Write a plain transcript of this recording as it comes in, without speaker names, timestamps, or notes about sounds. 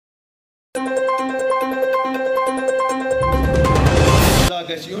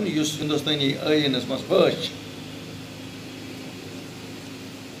گژھِ یُن یُس ہندوستانی ٲییٖنَس منٛز فٲش چھِ.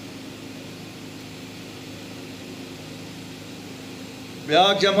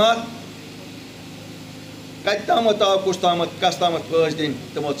 بیٛاکھ جماعت کَتہِ تامَتھ آو کُس تامَتھ کَس تامَتھ فٲش دِنۍ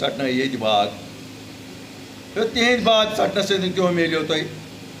تِمو ژَٹنٲے ییٚتہِ باغ. تِہِنٛدۍ باغ ژَٹنہٕ سۭتۍ کیٛاہ میلیو تۄہہِ؟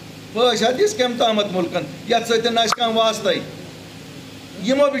 فٲش حدیث کَمہِ تامَتھ مُلکَن یَتھ سۭتۍ نہٕ اَسہِ کانٛہہ واسطَے.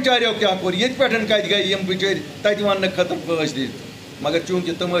 یِمو بِچاریو کیٛاہ کوٚر ییٚتہِ پٮ۪ٹھ کَتہِ گٔے یِم بِچٲرۍ تَتہِ وَننہٕ خٲطرٕ فٲش دِتھ. مگر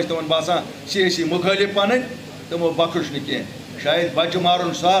چوٗنٛکہِ تِم ٲسۍ تِمَن باسان سیٲسی مُخٲلِف پَنٕنۍ تِمو بخُش نہٕ کینٛہہ. شاید بَچہٕ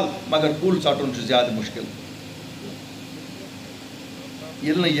مارُن سہل مگر کُل ژَٹُن چھُ زیادٕ مُشکِل.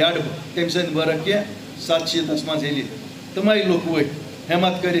 ییٚلہِ نہٕ یَڈ تٔمۍ سٕنٛدۍ بٔرٕکھ کینٛہہ 87 منٛز ییٚلہِ تِمَے لُکھ ؤتھۍ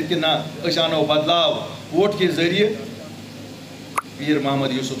ہٮ۪مت کٔرِتھ کہِ نہ أسۍ اَنو بدلاو ووٹ کہِ ذٔریعہٕ پیٖر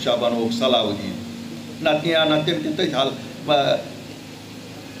محمد یوٗسف شاہ بنووُکھ صلاحُدیٖن. نَتہٕ نِیاو نہٕ تِم تہِ تٔتھۍ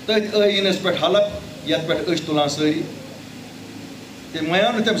تٔتھۍ ٲییٖنَس پٮ۪ٹھ حلف یَتھ پٮ۪ٹھ أسۍ تُلان سٲری. تٔمۍ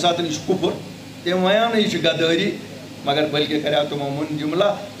وَنیو نہٕ تَمہِ ساتہٕ یہِ چھُ کُفُر تٔمۍ وَنیو نہٕ یہِ چھِ غدٲری مگر بٔلکہِ کَریو تِمو ووٚن جُملہ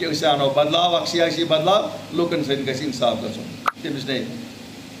کہِ أسۍ اَنو بدلاو اَکھ سیاسی بدلاو لُکَن سۭتۍ گژھِ اِنصاف گژھُن. تٔمِس نَے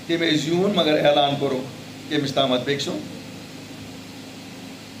تٔمۍ زیوٗن مگر اعلان کوٚرُکھ کٔمِس تامَتھ بیٚکہِ سُنٛد.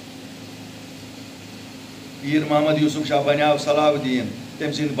 پیٖر محمد یوٗسف شاہ بنیٛاو صلاحُدیٖن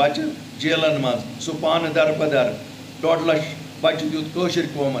تٔمۍ سٕنٛدۍ بَچہٕ جیلَن منٛز سُہ پانہٕ دربدر 1.5 لچھ بَچہٕ دیُت کٲشِر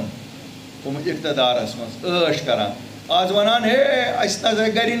قومَن تِم اِقتِدارَس منٛز عٲش کَران. آز وَنان ہے اَسہِ نہ حظ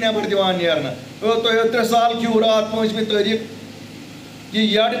گَری نٮ۪بر دِوان نیرنہٕ. تُہۍ 3 سال کھیوٗ راتھ 5مہِ تٲریٖخ یہِ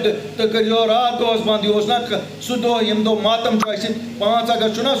یَڈ تُہۍ کٔرۍزیو راتھ دۄہَس بنٛد. یہِ اوس نا سُہ دۄہ ییٚمہِ دۄہ ماتم چھُ اَسہِ 5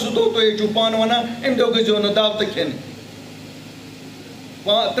 اَگست چھُنا سُہ دۄہ تُہۍ چھُو پانہٕ وَنان اَمہِ دۄہ گٔژھۍزیو نہٕ دعوتہٕ کھٮ۪نہِ.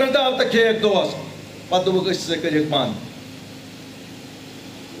 3 دعوتہٕ کھیٚیَکھ دۄہَس پَتہٕ دوٚپُکھ أسۍ ہسا کٔرِکھ بنٛد.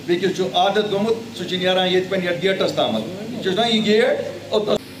 بیٚکِس چھُ عادت گوٚمُت سُہ چھُ نیران ییٚتہِ پٮ۪ٹھ یَتھ گیٹَس تامَتھ. یہِ چھُ نا یہِ گیٹ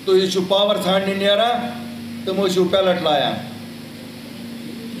اوٚتَن تُہۍ ٲسِو پاوَر ژھانٛڈنہِ نیران تِم ٲسِو پیلٹ لایان.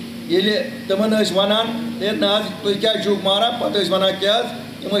 ییٚلہِ تِمَن ٲسۍ وَنان ہے نہ حظ تُہۍ کیٛازِ چھُو ماران پَتہٕ ٲسۍ وَنان کیٛاہ حظ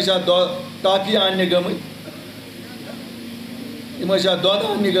یِم ٲسۍ اَتھ ٹاپی اَننہِ گٔمٕتۍ یِم ٲسۍ اَتھ دۄد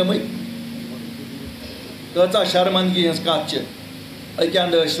اَننہِ گٔمٕتۍ. کۭژاہ شرمندگی ہٕنٛز کَتھ چھِ. اَکہِ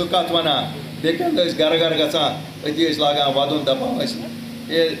اَنٛدٕ ٲسۍ سُہ کَتھ وَنان بیٚکہِ اَنٛدٕ ٲسۍ گَرٕ گَرٕ گژھان أتی ٲسۍ لاگان وَدُن دَپان ٲسۍ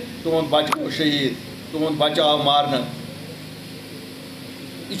ہے تُہُنٛد بَچہٕ گوٚو شہیٖد تُہُنٛد بَچہٕ آو مارنہٕ.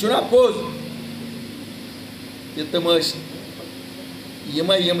 یہِ چھُنا پوٚز کہِ تِم ٲسۍ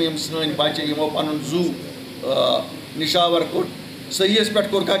یِمَے یِم سٲنۍ بَچہٕ یِمو پَنُن زُو نِشاوَر کوٚر صحیحَس پٮ۪ٹھ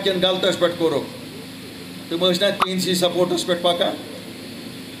کوٚرکھا کِنہٕ غلطَس پٮ۪ٹھ کوٚرُکھ. تِم ٲسۍ نا تِہنٛدسٕے سپوٹَس پٮ۪ٹھ پَکان.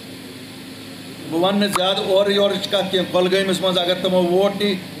 بہٕ وَنہٕ نہٕ زیادٕ اورٕ یورٕچ کَتھ کینٛہہ. کۄلگٲمِس منٛز اگر تِمو ووٹ نی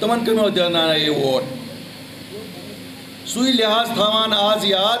تِمَن کٔمو دیٛانایے ووٹ. سُے لحاظ تھاوان آز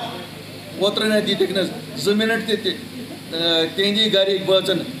یاد اوترٕ نَے دِتِکھ نہٕ 2 مِنٹ تہِ تِہنٛدی گَرِکۍ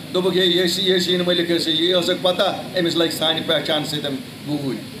بٲژَن دوٚپُکھ ہے یاسیٖن مٔلِک ٲسۍ یہِ ٲسٕکھ پَتہ أمِس لَگہِ سانہِ پہچان سۭتۍ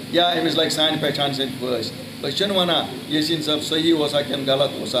گوٗرۍ یا أمِس لَگہِ سانہِ پہچان سۭتۍ پھٲسۍ. أسۍ چھِنہٕ وَنان یاسیٖن صٲب صحیح اوسا کِنہٕ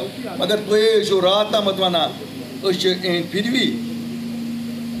غلط اوسا مگر تُہۍ ٲسِو راتھ تامَتھ وَنان أسۍ چھِ یِہِنٛدۍ پھِروی.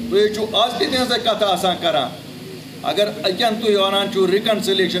 تُہۍ چھُو آز تہِ تِہنٛزٕے کَتھٕ آسان کَران. اگر اَکہِ اَنٛدٕ تُہۍ وَنان چھُو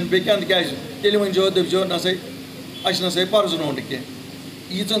رِکَنسِلیشَن بیٚکہِ اَنٛدٕ کیٛازِ تیٚلہِ ؤنۍزیو دٔپۍزیو نہ سا اَسہِ نہ سا پَرزٕنو نہٕ کینٛہہ.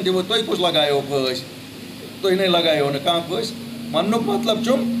 ییٖژَن دِمو تُہۍ کُس لگایو پھٲسۍ تُہۍ نَے لگایو نہٕ کانٛہہ پھٲسۍ. وَننُک مطلب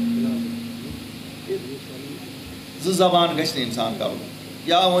چھُم 2 زبان گژھِ نہٕ اِنسان کَرُن.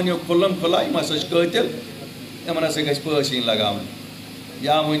 یا ؤنِو کھُلَن کھُلا یِم ہسا چھِ قٲتِل یِمَن ہسا گژھِ پھٲسۍ یِنۍ لگاوٕنۍ.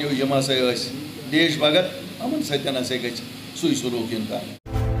 یا ؤنِو یِم ہسا ٲسۍ دیش بھگت یِمَن سۭتۍ ہسا گژھِ سُے سلوٗک یُن کرنہٕ.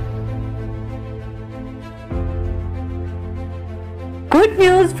 Good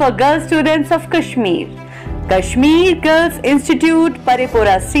news for girl students of Kashmir. Kashmir Girls Institute,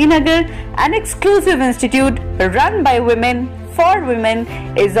 Paripura, Srinagar, an exclusive institute run by women for women,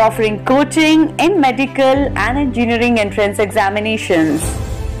 is offering coaching in medical and engineering entrance examinations.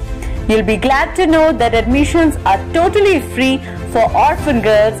 You'll be glad to know that admissions are totally free for orphan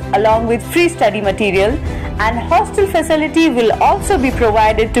girls along with free study material, and hostel facility will also be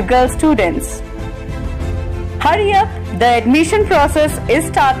provided to girl students. Hurry up, the admission process is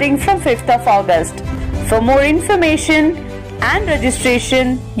starting from 5th of August. For more information and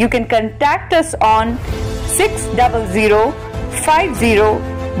registration, you can contact us on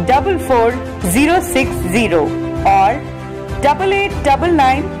 600-5044-060 or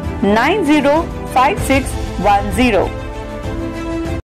 8899905610.